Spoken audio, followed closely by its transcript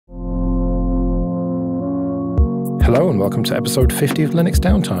Hello and welcome to episode 50 of Linux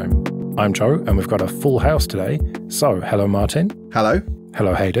Downtime. I'm Joe and we've got a full house today. So, hello Martin. Hello.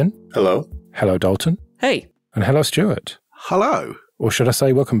 Hello Hayden. Hello. Hello Dalton. Hey. And hello Stuart. Hello. Or should I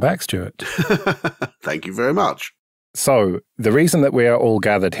say welcome back, Stuart? Thank you very much. So, the reason that we are all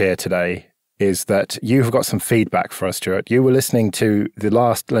gathered here today is that you have got some feedback for us, Stuart. You were listening to the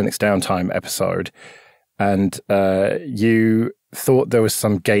last Linux Downtime episode and you thought there was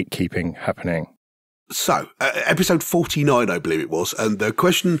some gatekeeping happening. So, episode 49, I believe it was, and the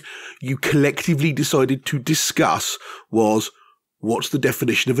question you collectively decided to discuss was, what's the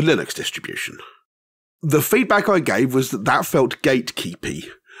definition of a Linux distribution? The feedback I gave was that felt gatekeepy,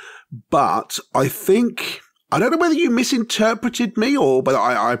 but I don't know whether you misinterpreted me or whether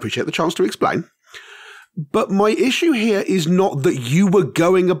I appreciate the chance to explain. But my issue here is not that you were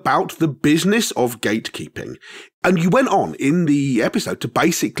going about the business of gatekeeping. And you went on in the episode to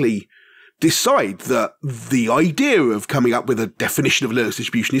basically decide that the idea of coming up with a definition of a Linux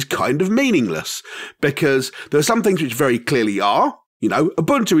distribution is kind of meaningless, because there are some things which very clearly are. You know,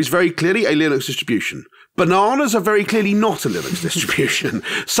 Ubuntu is very clearly a Linux distribution. Bananas are very clearly not a Linux distribution.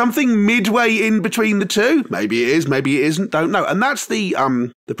 Something midway in between the two. Maybe it is, maybe it isn't, don't know. And that's the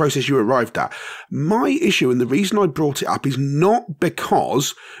process you arrived at. My issue, and the reason I brought it up, is not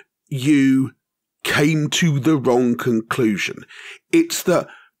because you came to the wrong conclusion. It's that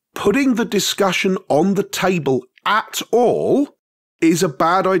putting the discussion on the table at all is a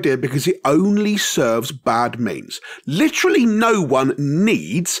bad idea because it only serves bad means. Literally no one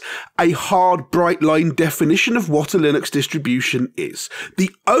needs a hard, bright line definition of what a Linux distribution is. The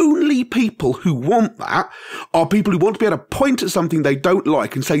only people who want that are people who want to be able to point at something they don't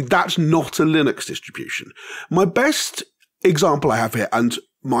like and say that's not a Linux distribution. My best example I have here, and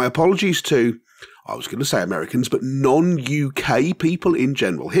my apologies to, I was going to say Americans, but non-UK people in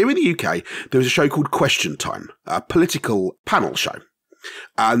general. Here in the UK, there is a show called Question Time, a political panel show.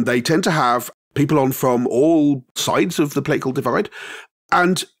 And they tend to have people on from all sides of the political divide.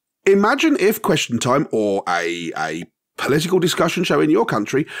 And imagine if Question Time, or a political discussion show in your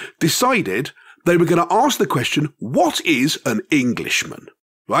country, decided they were going to ask the question, what is an Englishman?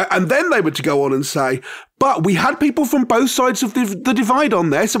 Right? And then they were to go on and say, but we had people from both sides of the divide on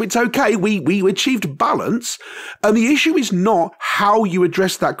there, so it's okay. We achieved balance. And the issue is not how you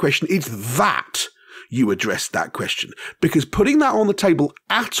address that question. It's that you address that question. Because putting that on the table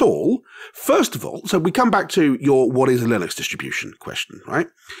at all, first of all, so we come back to your what is a Linux distribution question, right?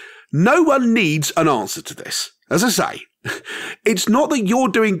 No one needs an answer to this. As I say, it's not that you're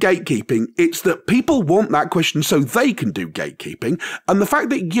doing gatekeeping, it's that people want that question so they can do gatekeeping. And the fact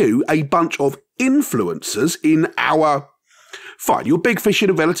that you, a bunch of influencers in our... Fine, you're big fish in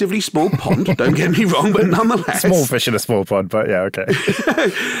a relatively small pond, don't get me wrong, but nonetheless... Small fish in a small pond, but yeah, okay.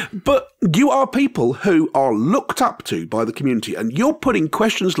 But you are people who are looked up to by the community, and you're putting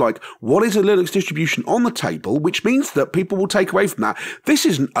questions like, what is a Linux distribution on the table, which means that people will take away from that, this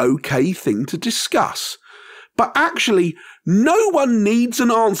is an okay thing to discuss. But actually, no one needs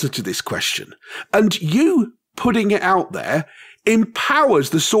an answer to this question. And you putting it out there empowers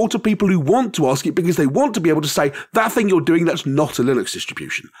the sort of people who want to ask it because they want to be able to say, that thing you're doing, that's not a Linux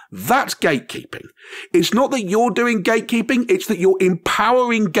distribution. That's gatekeeping. It's not that you're doing gatekeeping, it's that you're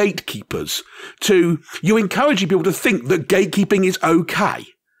empowering gatekeepers you're encouraging people to think that gatekeeping is okay.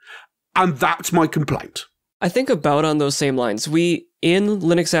 And that's my complaint. I think about on those same lines. We, in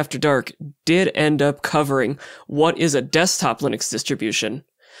Linux After Dark, did end up covering what is a desktop Linux distribution.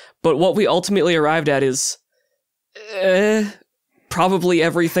 But what we ultimately arrived at is probably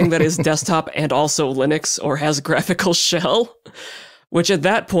everything that is desktop and also Linux or has a graphical shell, which at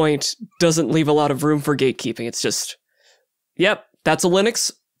that point doesn't leave a lot of room for gatekeeping. It's just, yep, that's a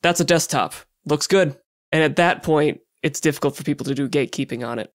Linux, that's a desktop. Looks good. And at that point, it's difficult for people to do gatekeeping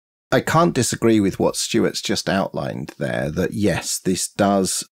on it. I can't disagree with what Stuart's just outlined there, that yes, this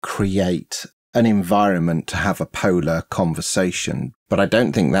does create an environment to have a polar conversation, but I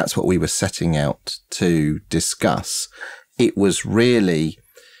don't think that's what we were setting out to discuss. It was really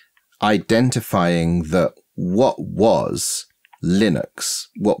identifying that what was Linux,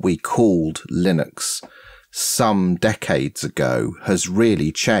 what we called Linux some decades ago, has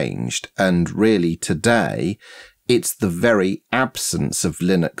really changed. And really today, it's the very absence of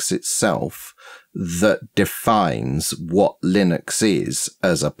Linux itself that defines what Linux is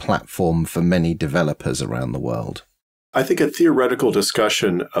as a platform for many developers around the world. I think a theoretical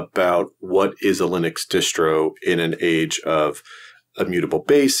discussion about what is a Linux distro in an age of immutable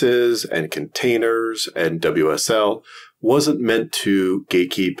bases and containers and WSL wasn't meant to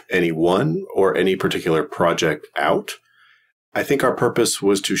gatekeep anyone or any particular project out. I think our purpose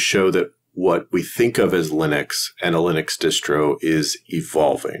was to show that what we think of as Linux and a Linux distro is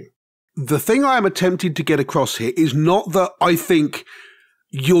evolving. The thing I am attempting to get across here is not that I think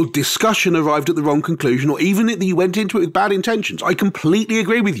your discussion arrived at the wrong conclusion, or even that you went into it with bad intentions. I completely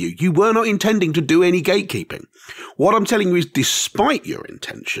agree with you. You were not intending to do any gatekeeping. What I'm telling you is, despite your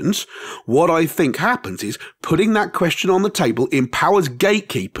intentions, what I think happens is putting that question on the table empowers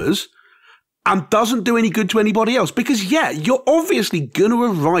gatekeepers and doesn't do any good to anybody else. Because, yeah, you're obviously going to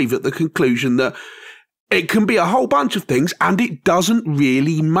arrive at the conclusion that it can be a whole bunch of things and it doesn't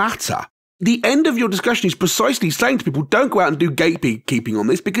really matter. The end of your discussion is precisely saying to people, don't go out and do gatekeeping on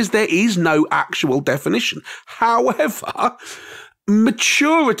this because there is no actual definition. However,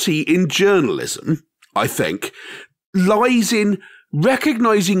 maturity in journalism, I think, lies in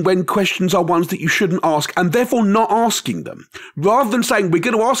recognizing when questions are ones that you shouldn't ask and therefore not asking them, rather than saying we're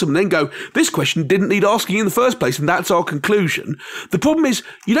going to ask them and then go, this question didn't need asking in the first place and that's our conclusion. The problem is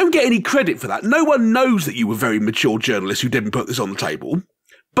you don't get any credit for that. No one knows that you were very mature journalists who didn't put this on the table.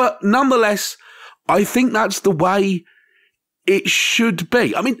 But nonetheless, I think that's the way it should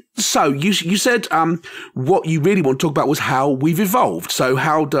be. I mean, so you said what you really want to talk about was how we've evolved. So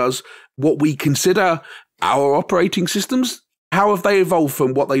how does what we consider our operating systems, how have they evolved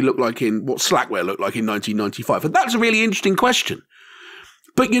from what they look like what Slackware looked like in 1995? And that's a really interesting question.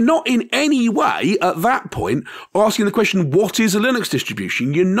 But you're not in any way at that point asking the question, what is a Linux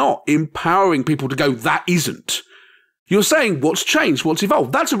distribution? You're not empowering people to go, that isn't. You're saying what's changed, what's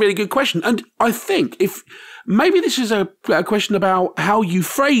evolved. That's a really good question. And I think if maybe this is a question about how you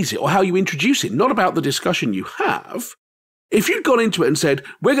phrase it or how you introduce it, not about the discussion you have. If you'd gone into it and said,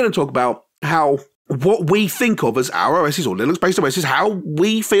 we're going to talk about how what we think of as our OSs or Linux-based OSs, how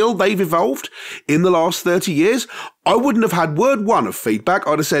we feel they've evolved in the last 30 years, I wouldn't have had word one of feedback.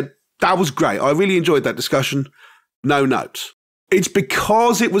 I'd have said, that was great. I really enjoyed that discussion. No notes. It's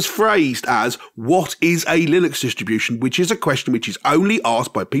because it was phrased as, what is a Linux distribution, which is a question which is only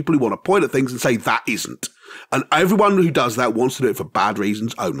asked by people who want to point at things and say that isn't. And everyone who does that wants to do it for bad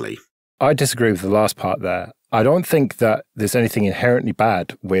reasons only. I disagree with the last part there. I don't think that there's anything inherently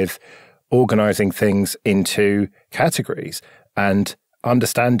bad with organizing things into categories and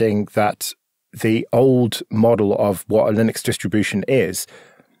understanding that the old model of what a Linux distribution is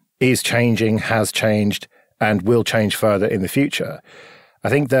changing, has changed, and will change further in the future. I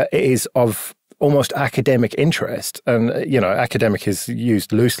think that it is of almost academic interest, and, academic is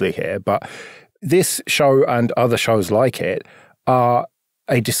used loosely here, but this show and other shows like it are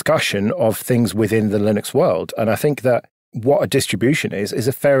a discussion of things within the Linux world. And I think that what a distribution is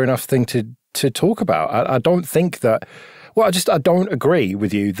a fair enough thing to talk about. I don't think that, I don't agree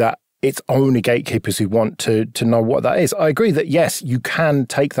with you that it's only gatekeepers who want to know what that is. I agree that, yes, you can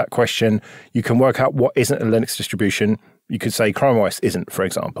take that question, you can work out what isn't a Linux distribution. You could say Chrome OS isn't, for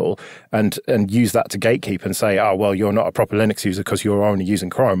example, and use that to gatekeep and say, oh, well, you're not a proper Linux user because you're only using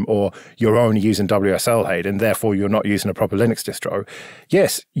Chrome, or you're only using WSL, Hayden, and therefore you're not using a proper Linux distro.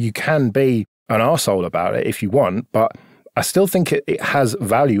 Yes, you can be an arsehole about it if you want, but I still think it has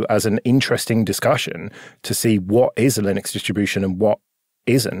value as an interesting discussion to see what is a Linux distribution and what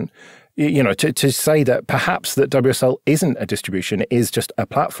isn't. To say that perhaps that WSL isn't a distribution, it is just a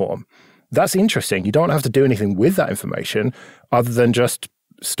platform. That's interesting. You don't have to do anything with that information other than just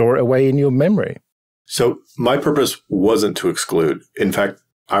store it away in your memory. So my purpose wasn't to exclude. In fact,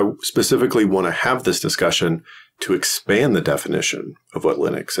 I specifically want to have this discussion to expand the definition of what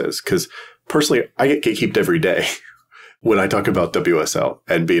Linux is. Because personally, I get gatekeeped every day when I talk about WSL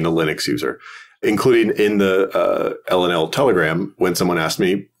and being a Linux user, including in the LNL Telegram when someone asked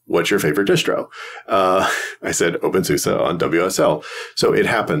me, what's your favorite distro? I said OpenSUSE on WSL. So it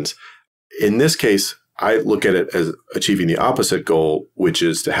happens. In this case, I look at it as achieving the opposite goal, which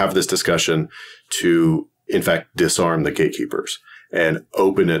is to have this discussion to, in fact, disarm the gatekeepers and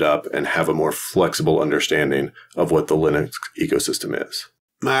open it up and have a more flexible understanding of what the Linux ecosystem is.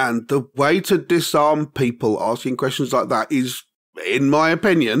 Man, the way to disarm people asking questions like that is, in my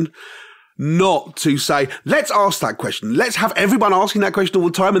opinion, not to say, let's ask that question. Let's have everyone asking that question all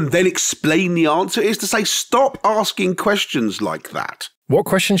the time and then explain the answer. It is to say, stop asking questions like that. What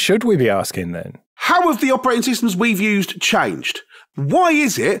question should we be asking then? How have the operating systems we've used changed? Why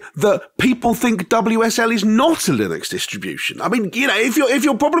is it that people think WSL is not a Linux distribution? I mean, if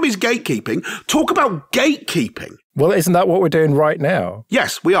your problem is gatekeeping, talk about gatekeeping. Well, isn't that what we're doing right now?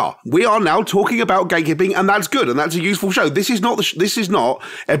 Yes, we are. We are now talking about gatekeeping, and that's good, and that's a useful show. This is not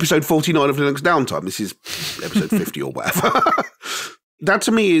episode 49 of Linux Downtime. This is episode 50 or whatever. That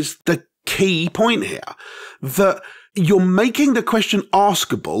to me is the key point here, that you're making the question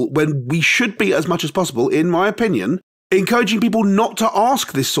askable when we should be, as much as possible, in my opinion, encouraging people not to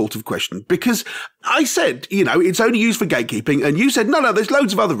ask this sort of question, because I said, it's only used for gatekeeping, and you said, no, there's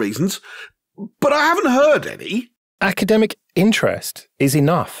loads of other reasons, but I haven't heard any. Academic interest is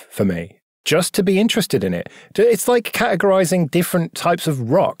enough for me, just to be interested in it. It's like categorizing different types of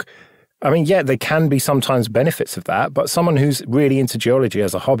rock. I mean, yeah, there can be sometimes benefits of that, but someone who's really into geology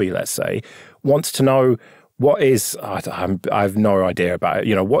as a hobby, let's say, wants to know what is, I have no idea about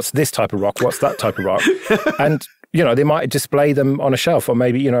it. What's this type of rock? What's that type of rock? And they might display them on a shelf, or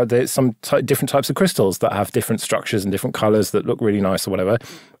maybe, there's some different types of crystals that have different structures and different colors that look really nice or whatever.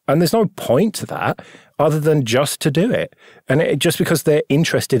 And there's no point to that other than just to do it. And just because they're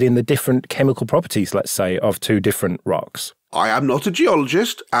interested in the different chemical properties, let's say, of two different rocks. I am not a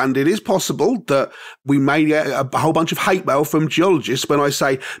geologist, and it is possible that we may get a whole bunch of hate mail from geologists when I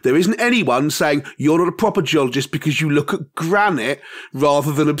say there isn't anyone saying you're not a proper geologist because you look at granite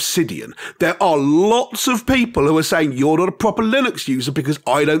rather than obsidian. There are lots of people who are saying you're not a proper Linux user because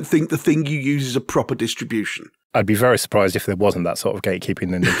I don't think the thing you use is a proper distribution. I'd be very surprised if there wasn't that sort of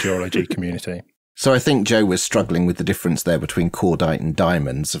gatekeeping in the geology community. So I think Joe was struggling with the difference there between cordite and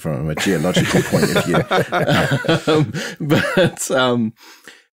diamonds from a geological point of view.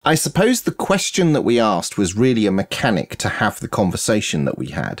 I suppose the question that we asked was really a mechanic to have the conversation that we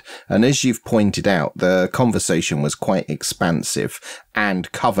had. And as you've pointed out, the conversation was quite expansive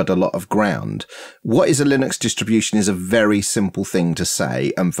and covered a lot of ground. What is a Linux distribution is a very simple thing to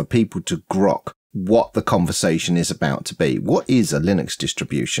say, and for people to grok what the conversation is about to be. What is a Linux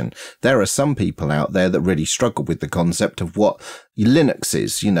distribution? There are some people out there that really struggle with the concept of what Linux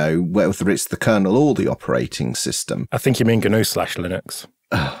is, whether it's the kernel or the operating system. I think you mean GNU/Linux.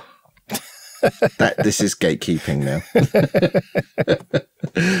 Oh. This is gatekeeping now.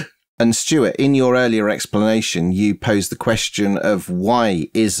 And Stuart, in your earlier explanation, you posed the question of why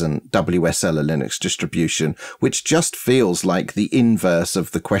isn't WSL a Linux distribution, which just feels like the inverse of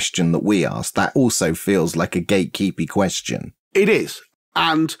the question that we asked. That also feels like a gatekeepy question. It is.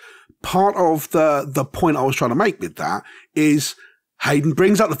 And part of the point I was trying to make with that is Hayden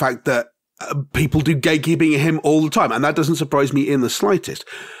brings up the fact that people do gatekeeping at him all the time, and that doesn't surprise me in the slightest.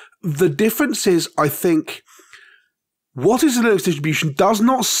 The difference is, I think, what is a Linux distribution does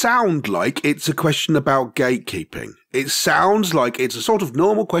not sound like it's a question about gatekeeping. It sounds like it's a sort of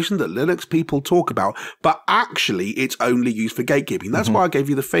normal question that Linux people talk about, but actually it's only used for gatekeeping. That's why I gave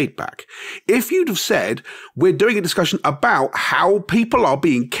you the feedback. If you'd have said, we're doing a discussion about how people are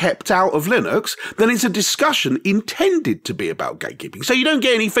being kept out of Linux, then it's a discussion intended to be about gatekeeping. So you don't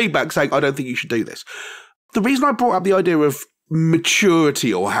get any feedback saying, I don't think you should do this. The reason I brought up the idea of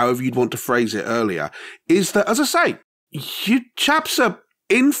maturity, or however you'd want to phrase it earlier, is that, as I say, you chaps are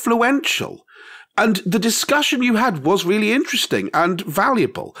influential, and the discussion you had was really interesting and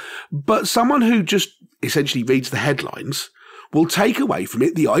valuable. But someone who just essentially reads the headlines will take away from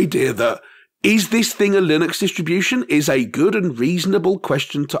it the idea that, is this thing a Linux distribution, is a good and reasonable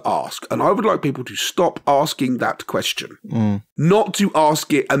question to ask. And I would like people to stop asking that question. Not to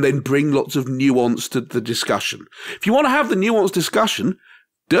ask it and then bring lots of nuance to the discussion. If you want to have the nuanced discussion,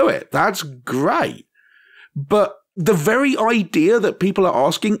 do it. That's great. But the very idea that people are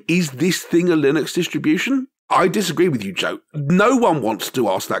asking, is this thing a Linux distribution? I disagree with you, Joe. No one wants to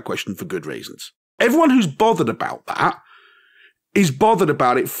ask that question for good reasons. Everyone who's bothered about that is bothered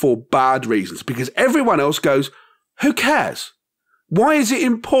about it for bad reasons, because everyone else goes, who cares? Why is it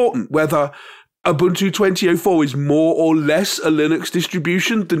important whether Ubuntu 20.04 is more or less a Linux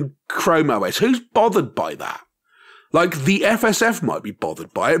distribution than Chrome OS? Who's bothered by that? Like, the FSF might be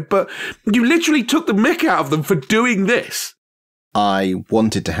bothered by it, but you literally took the mick out of them for doing this. I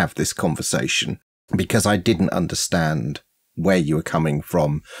wanted to have this conversation because I didn't understand where you were coming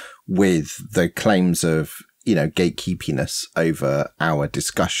from with the claims of, gatekeepiness over our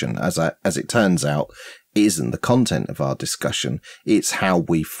discussion. As it turns out, it isn't the content of our discussion. It's how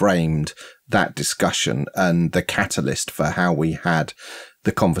we framed that discussion and the catalyst for how we had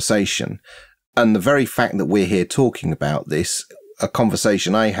the conversation. And the very fact that we're here talking about this, a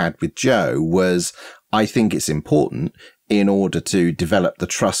conversation I had with Joe was, I think it's important in order to develop the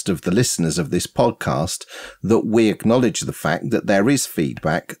trust of the listeners of this podcast that we acknowledge the fact that there is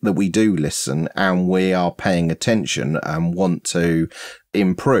feedback, that we do listen and we are paying attention and want to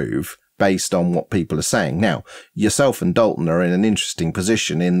improve based on what people are saying. Now, yourself and Dalton are in an interesting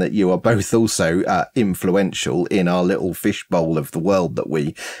position in that you are both also influential in our little fishbowl of the world that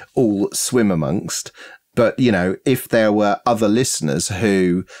we all swim amongst. But, if there were other listeners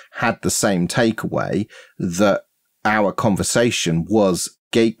who had the same takeaway that our conversation was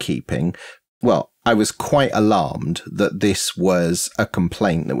gatekeeping, well, I was quite alarmed that this was a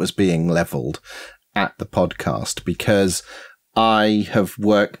complaint that was being leveled. at the podcast, because I have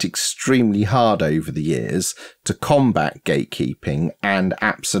worked extremely hard over the years to combat gatekeeping and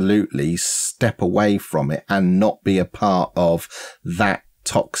absolutely step away from it and not be a part of that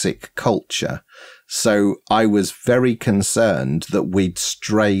toxic culture. So I was very concerned that we'd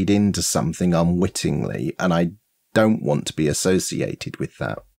strayed into something unwittingly, and I don't want to be associated with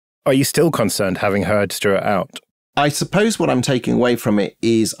that. Are you still concerned, having heard Stuart out? I suppose what I'm taking away from it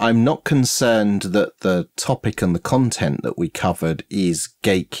is I'm not concerned that the topic and the content that we covered is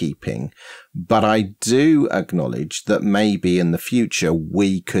gatekeeping, but I do acknowledge that maybe in the future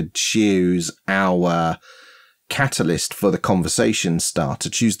we could choose our catalyst for the conversation starter,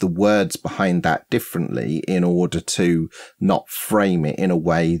 choose the words behind that differently in order to not frame it in a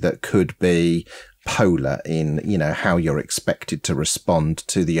way that could be polar in, how you're expected to respond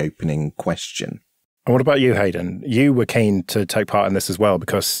to the opening question. And what about you, Hayden? You were keen to take part in this as well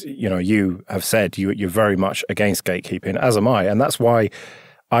because, you have said you're very much against gatekeeping, as am I. And that's why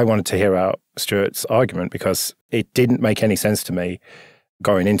I wanted to hear out Stuart's argument, because it didn't make any sense to me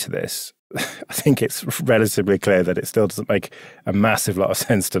going into this. I think it's relatively clear that it still doesn't make a massive lot of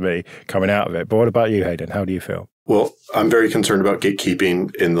sense to me coming out of it. But what about you, Hayden? How do you feel? Well, I'm very concerned about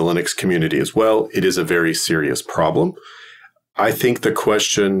gatekeeping in the Linux community as well. It is a very serious problem. I think the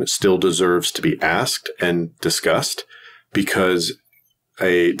question still deserves to be asked and discussed, because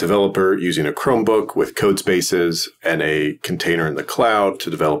a developer using a Chromebook with code spaces and a container in the cloud to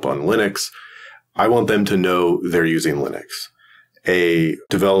develop on Linux, I want them to know they're using Linux. A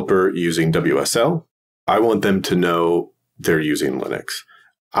developer using WSL, I want them to know they're using Linux.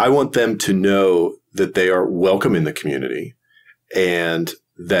 I want them to know that they are welcome in the community, and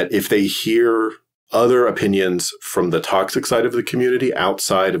that if they hear other opinions from the toxic side of the community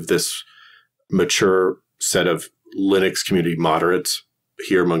outside of this mature set of Linux community moderates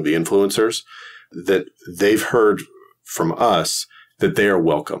here among the influencers, that they've heard from us that they are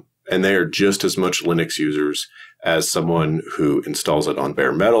welcome, and they are just as much Linux users as someone who installs it on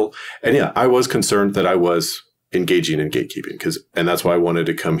bare metal. And yeah, I was concerned that I was engaging in gatekeeping, and that's why I wanted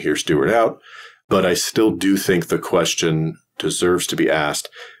to come hear Stuart out. But I still do think the question deserves to be asked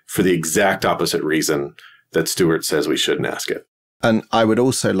for the exact opposite reason that Stuart says we shouldn't ask it. And I would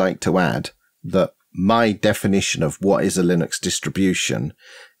also like to add that my definition of what is a Linux distribution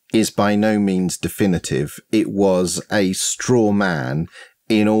is by no means definitive. It was a straw man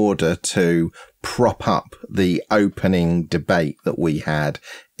in order to prop up the opening debate that we had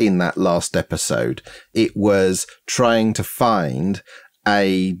in that last episode. It was trying to find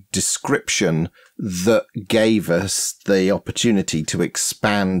a description that gave us the opportunity to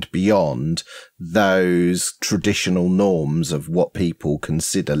expand beyond those traditional norms of what people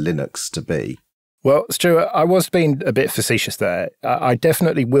consider Linux to be. Well, Stuart, I was being a bit facetious there. I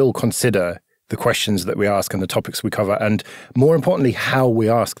definitely will consider the questions that we ask and the topics we cover, and more importantly, how we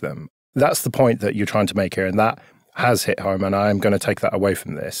ask them. That's the point that you're trying to make here, and that has hit home, and I'm going to take that away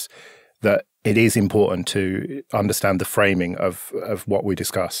from this, that it is important to understand the framing of what we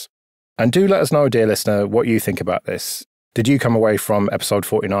discuss. And do let us know, dear listener, what you think about this. Did you come away from episode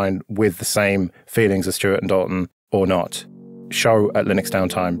 49 with the same feelings as Stuart and Dalton or not?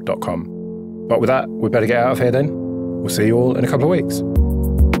 show@linuxdowntime.com. But with that, we better get out of here then. We'll see you all in a couple of weeks.